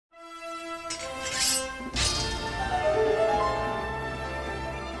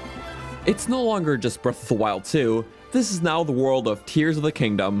It's no longer just Breath of the Wild 2, this is now the world of Tears of the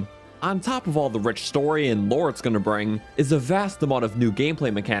Kingdom. On top of all the rich story and lore it's going to bring, is a vast amount of new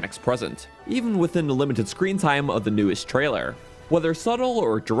gameplay mechanics present, even within the limited screen time of the newest trailer. Whether subtle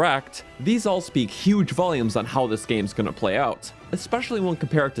or direct, these all speak huge volumes on how this game's going to play out, especially when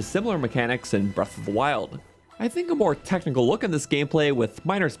compared to similar mechanics in Breath of the Wild. I think a more technical look at this gameplay with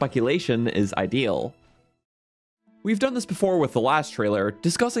minor speculation is ideal. We've done this before with the last trailer,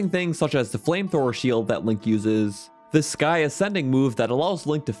 discussing things such as the Flamethrower shield that Link uses, the Sky Ascending move that allows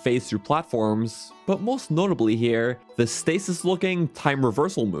Link to phase through platforms, but most notably here, the stasis-looking time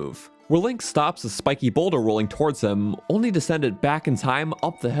reversal move, where Link stops a spiky boulder rolling towards him, only to send it back in time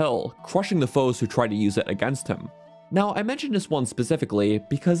up the hill, crushing the foes who try to use it against him. Now, I mentioned this one specifically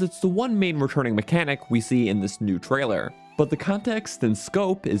because it's the one main returning mechanic we see in this new trailer, but the context and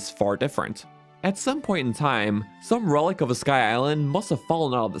scope is far different. At some point in time, some relic of a sky island must have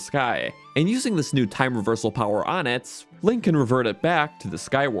fallen out of the sky, and using this new time reversal power on it, Link can revert it back to the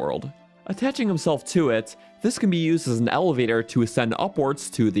sky world. Attaching himself to it, this can be used as an elevator to ascend upwards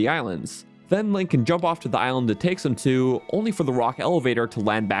to the islands. Then Link can jump off to the island it takes him to, only for the rock elevator to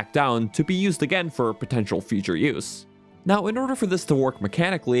land back down to be used again for potential future use. Now, in order for this to work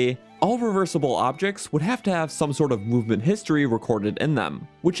mechanically, all reversible objects would have to have some sort of movement history recorded in them,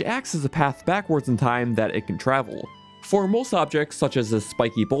 which acts as a path backwards in time that it can travel. For most objects, such as this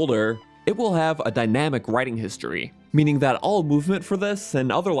spiky boulder, it will have a dynamic writing history, meaning that all movement for this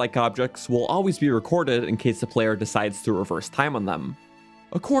and other like objects will always be recorded in case the player decides to reverse time on them.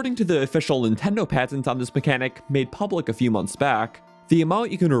 According to the official Nintendo patent on this mechanic made public a few months back, the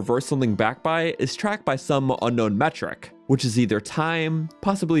amount you can reverse something back by is tracked by some unknown metric, which is either time,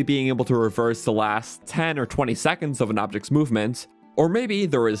 possibly being able to reverse the last 10 or 20 seconds of an object's movement, or maybe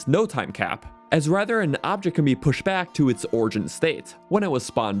there is no time cap, as rather an object can be pushed back to its origin state, when it was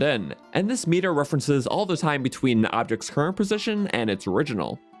spawned in, and this meter references all the time between an object's current position and its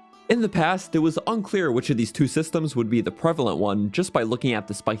original. In the past, it was unclear which of these two systems would be the prevalent one just by looking at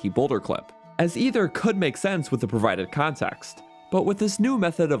the spiky boulder clip, as either could make sense with the provided context. But with this new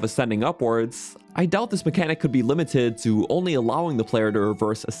method of ascending upwards, I doubt this mechanic could be limited to only allowing the player to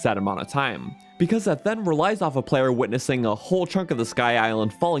reverse a set amount of time, because that then relies off a player witnessing a whole chunk of the sky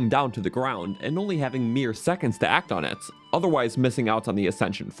island falling down to the ground and only having mere seconds to act on it, otherwise missing out on the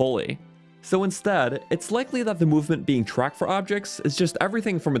ascension fully. So instead, it's likely that the movement being tracked for objects is just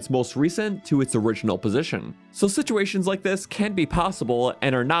everything from its most recent to its original position. So situations like this can be possible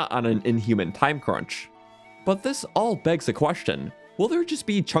and are not on an inhuman time crunch. But this all begs a question. Will there just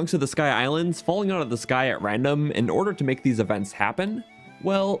be chunks of the sky islands falling out of the sky at random in order to make these events happen?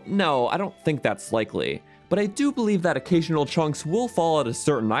 Well, no, I don't think that's likely, but I do believe that occasional chunks will fall out of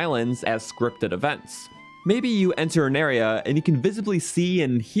certain islands as scripted events. Maybe you enter an area and you can visibly see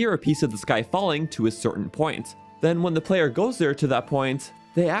and hear a piece of the sky falling to a certain point. Then when the player goes there to that point,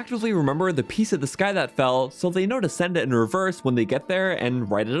 they actively remember the piece of the sky that fell, so they know to send it in reverse when they get there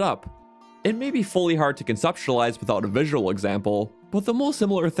and write it up. It may be fully hard to conceptualize without a visual example, but the most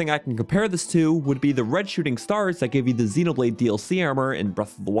similar thing I can compare this to would be the red shooting stars that give you the Xenoblade DLC armor in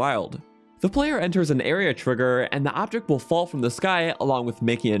Breath of the Wild. The player enters an area trigger and the object will fall from the sky along with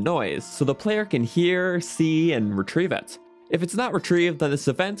making a noise, so the player can hear, see, and retrieve it. If it's not retrieved, then this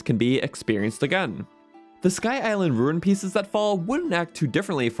event can be experienced again. The Sky Island ruin pieces that fall wouldn't act too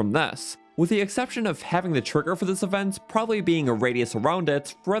differently from this, with the exception of having the trigger for this event probably being a radius around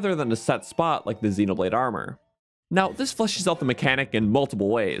it rather than a set spot like the Xenoblade armor. Now, this fleshes out the mechanic in multiple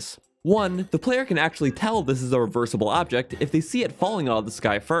ways. One, the player can actually tell this is a reversible object if they see it falling out of the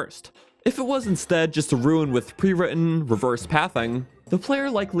sky first. If it was instead just a ruin with pre-written, reverse pathing, the player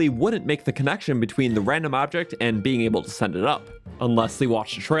likely wouldn't make the connection between the random object and being able to send it up, unless they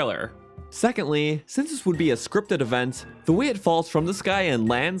watched the trailer. Secondly, since this would be a scripted event, the way it falls from the sky and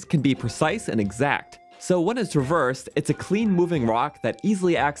lands can be precise and exact. So when it's reversed, it's a clean moving rock that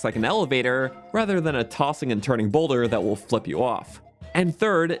easily acts like an elevator, rather than a tossing and turning boulder that will flip you off. And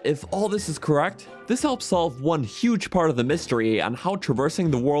third, if all this is correct, this helps solve one huge part of the mystery on how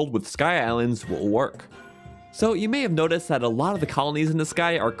traversing the world with sky islands will work. So you may have noticed that a lot of the colonies in the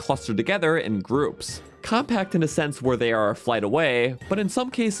sky are clustered together in groups. Compact in a sense where they are a flight away, but in some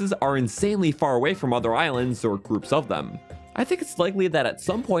cases are insanely far away from other islands or groups of them. I think it's likely that at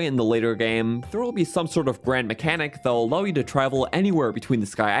some point in the later game, there will be some sort of grand mechanic that will allow you to travel anywhere between the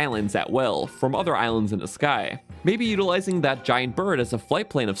sky islands at will, from other islands in the sky, maybe utilizing that giant bird as a flight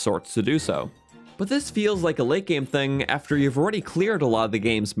plane of sorts to do so. But this feels like a late game thing after you've already cleared a lot of the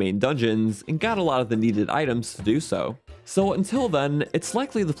game's main dungeons and got a lot of the needed items to do so. So until then, it's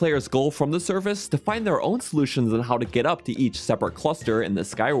likely the player's goal from the surface to find their own solutions on how to get up to each separate cluster in the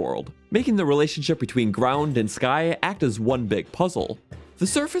sky world, making the relationship between ground and sky act as one big puzzle. The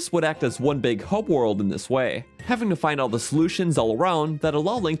surface would act as one big hub world in this way, having to find all the solutions all around that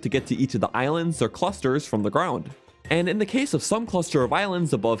allow Link to get to each of the islands or clusters from the ground. And in the case of some cluster of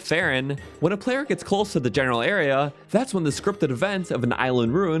islands above Farron, when a player gets close to the general area, that's when the scripted event of an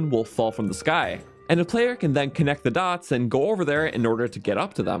island ruin will fall from the sky, and a player can then connect the dots and go over there in order to get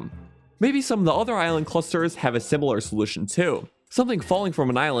up to them. Maybe some of the other island clusters have a similar solution too, something falling from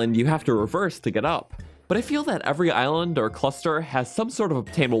an island you have to reverse to get up. But I feel that every island or cluster has some sort of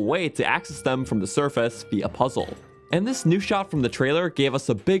obtainable way to access them from the surface via puzzle. And this new shot from the trailer gave us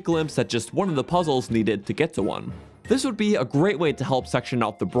a big glimpse at just one of the puzzles needed to get to one. This would be a great way to help section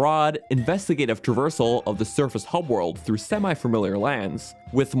out the broad, investigative traversal of the surface hub world through semi-familiar lands,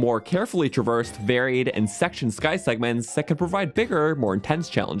 with more carefully traversed, varied, and sectioned sky segments that can provide bigger, more intense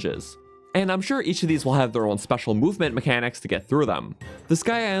challenges. And I'm sure each of these will have their own special movement mechanics to get through them. The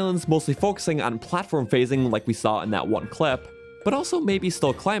Sky Islands mostly focusing on platform phasing like we saw in that one clip, but also maybe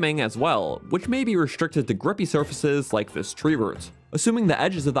still climbing as well, which may be restricted to grippy surfaces like this tree root, assuming the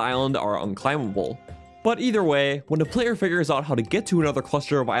edges of the island are unclimbable. But either way, when a player figures out how to get to another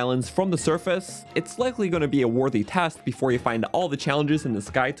cluster of islands from the surface, it's likely going to be a worthy test before you find all the challenges in the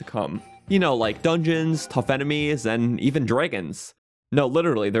sky to come. You know, like dungeons, tough enemies, and even dragons. No,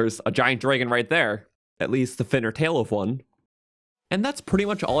 literally, there's a giant dragon right there. At least the fin or tail of one. And that's pretty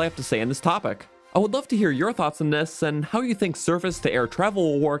much all I have to say on this topic. I would love to hear your thoughts on this and how you think surface to air travel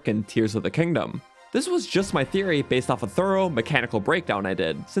will work in Tears of the Kingdom. This was just my theory based off a thorough mechanical breakdown I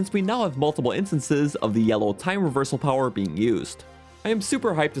did, since we now have multiple instances of the yellow time reversal power being used. I am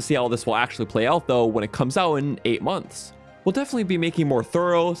super hyped to see how this will actually play out though when it comes out in 8 months. We'll definitely be making more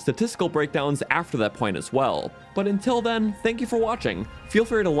thorough, statistical breakdowns after that point as well. But until then, thank you for watching. Feel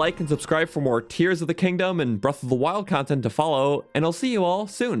free to like and subscribe for more Tears of the Kingdom and Breath of the Wild content to follow, and I'll see you all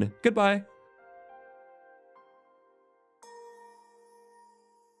soon. Goodbye!